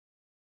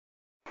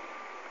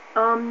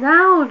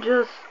Now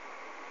just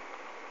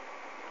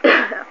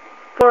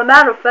for a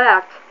matter of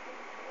fact,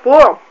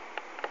 4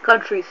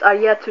 countries are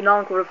yet to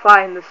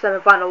non-qualify in the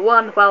semifinal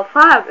 1, while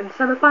 5 in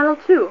semifinal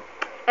 2.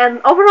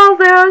 And overall,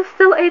 there are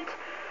still eight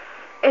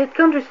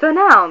countries to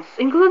announce,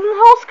 including the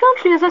host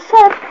country, as I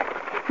said.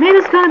 Maybe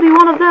it's gonna be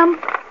one of them.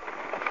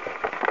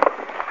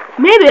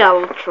 Maybe I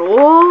will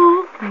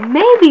troll.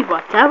 Maybe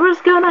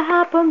whatever's gonna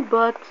happen,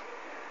 but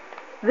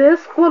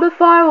this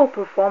qualifier will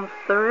perform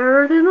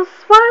third in the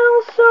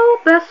final, so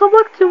best of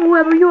luck to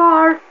whoever you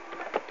are.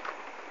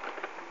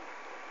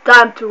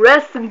 Time to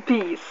rest in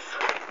peace.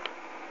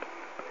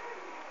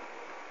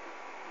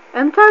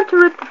 And time to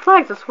rip the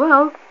flags as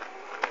well.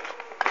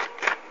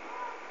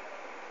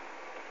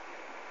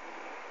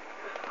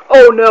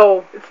 Oh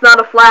no, it's not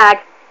a flag.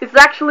 It's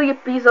actually a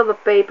piece of the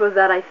paper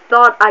that I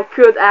thought I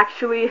could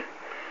actually...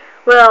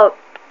 Well...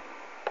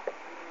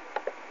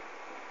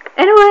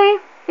 Anyway,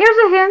 here's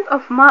a hint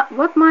of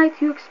what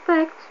might you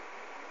expect.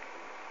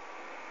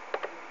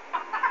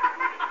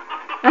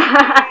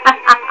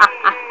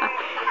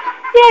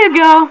 Here you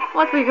go,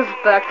 what we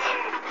expect.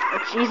 Oh,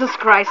 Jesus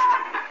Christ.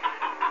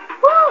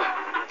 Well,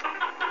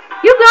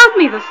 you got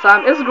me this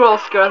time. It's Girl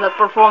Skirt that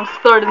performs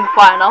third in the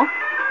final.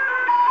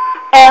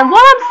 And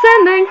what I'm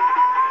sending,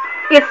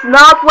 it's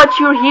not what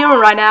you're hearing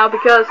right now,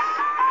 because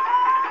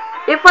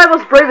if I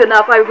was brave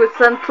enough, I would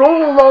send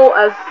Trollolo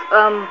as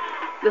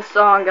the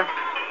song.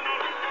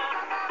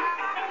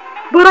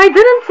 But I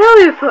didn't tell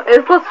you if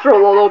it was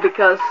Trollolo,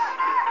 because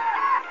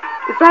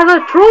it's either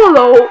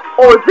Trollolo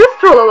or this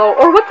Trollolo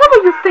or whatever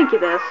you think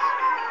it is.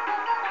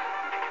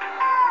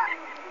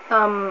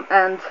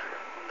 And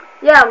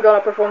yeah, I'm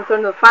gonna perform third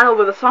in the final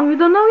with a song we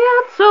don't know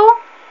yet. So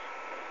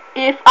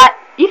if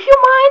you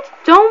mind,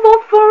 don't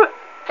vote for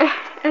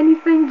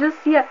anything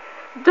just yet.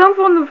 Don't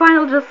vote in the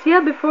final just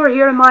yet before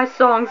hearing my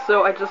song.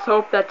 So I just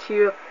hope that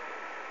you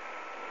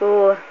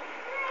will.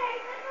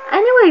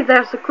 Anyway,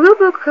 there's a clue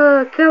book,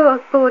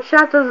 couple of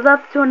chapters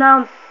left to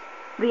announce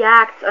the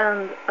act,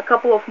 and a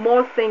couple of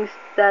more things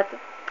that...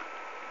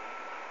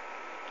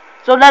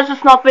 So let's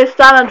just not waste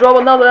time and draw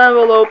another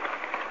envelope.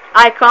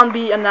 I can't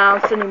be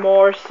announced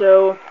anymore,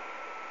 so...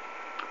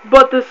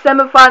 But the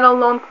semi-final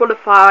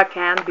non-qualifier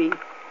can be.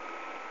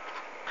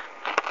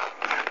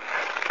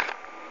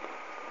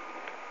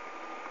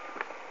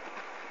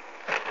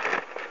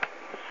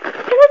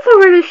 And it's a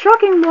really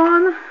shocking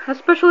one,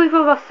 especially if it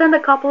was sent a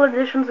couple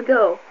editions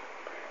ago.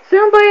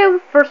 Sent by a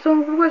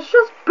person who was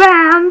just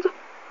banned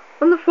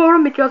on the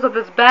forum because of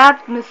his bad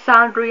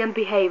misandry and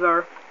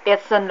behavior.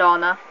 It's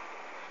Sandona.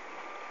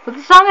 But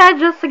the song I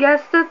just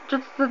suggested,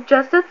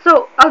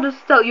 so I'll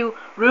just tell you,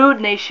 Rude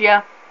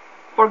Natia,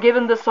 for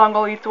giving the song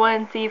only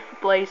 20th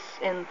place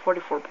in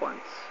 44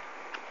 points.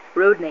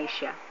 Rude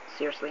Natia,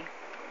 seriously.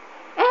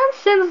 And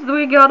since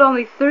we got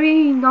only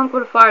 3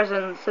 non-qualifiers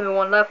and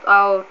semi-1 left,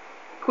 I'll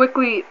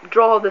quickly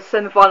draw the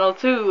semi-final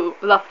 2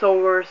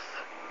 leftovers.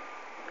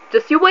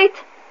 Just you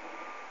wait.